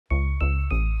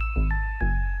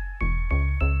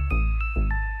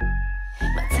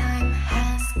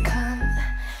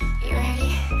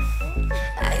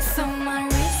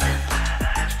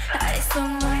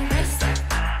on my wrist,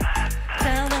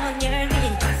 down on your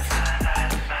knees,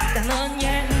 down on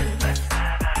your knees.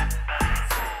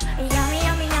 Yummy,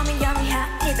 yummy, yummy, yummy, 한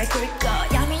입에 굴거.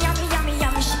 Yummy, yummy, yummy,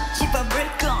 yummy,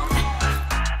 씹어볼 건.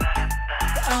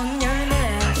 On your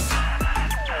lips.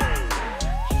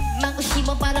 마구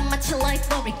씹어봐라 마치 like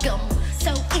bubblegum.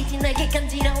 So easy 내게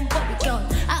간지러운 bubblegum.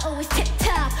 I always tip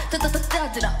top, 더더더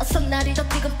떠들어. 어서 날이 더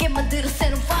뜨겁게 만들어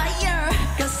set on fire.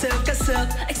 가슴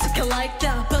익숙해 like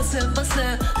that. 버슴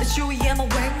내 주위에만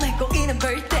웽내고 있는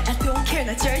birthday. I don't care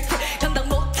나 절대 감당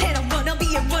못해. 난 wanna be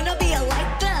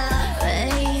like that. 왜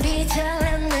이리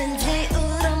잘했는지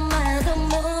울어봐도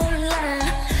몰라.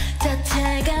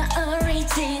 자체가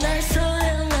original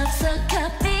소용없어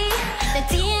copy. 내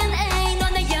DNA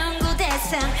너의 연구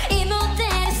대상. 이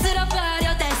무대를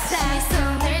쓸어버려 대상.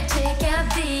 시선을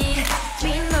제껴비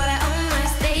빈노래 on my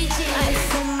stage.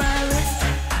 Ice on my wrist,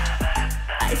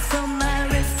 ice on my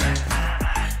wrist,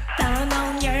 down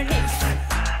on your knees,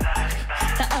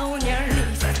 down on your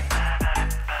knees.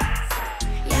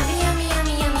 Yummy, yummy,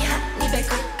 yummy, yummy, 한 입에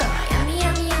굴거. Yummy,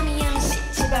 yummy, yummy, yummy,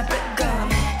 씹어볼 건.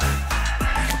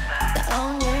 Down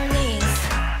on your knees.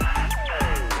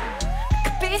 그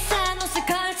비싼 옷을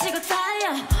걸치고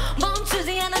달려.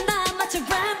 멈추지 않아 난 마치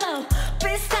Rambo.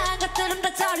 비싼 것들은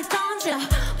다 저리 던져.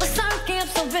 벗어올 게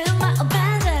없어 with my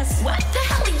abundance. What the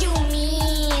hell do you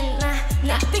mean?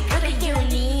 나 bigger than you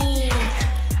need.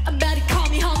 I'm better call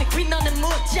me homie. queen 너는 못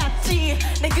잡지.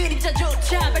 내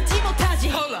그림자조차 밟지 못하지.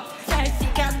 Hold up. 잘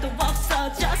시간도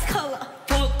없어 just call up.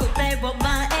 보고 배워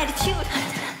my attitude.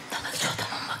 너가 줘도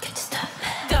못 먹겠지 stop.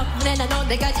 덕분에 난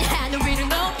언제까지 하늘 위를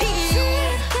높이.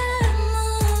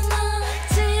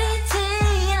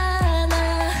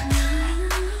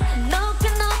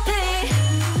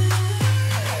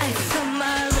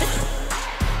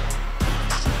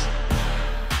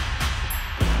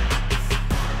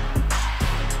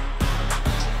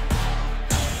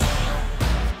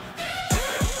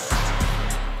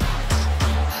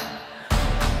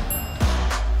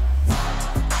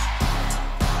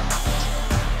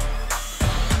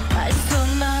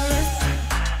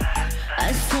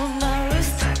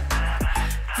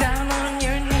 Down on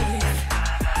your knees,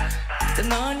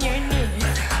 down on your